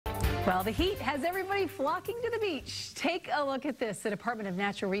Well, the heat has everybody flocking to the beach. Take a look at this. The Department of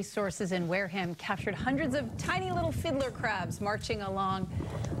Natural Resources in Wareham captured hundreds of tiny little fiddler crabs marching along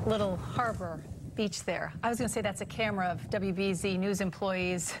Little Harbor Beach there. I was going to say that's a camera of WBZ News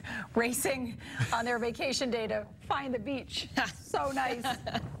employees racing on their vacation day to find the beach. So nice.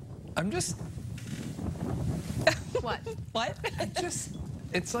 I'm just... What? What?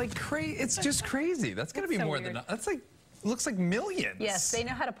 It's like crazy. It's just crazy. That's got to be so more weird. than... That's like... Looks like millions. Yes, they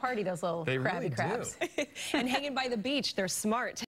know how to party, those little They crabby really crabs. do. And hanging by the beach, they're smart.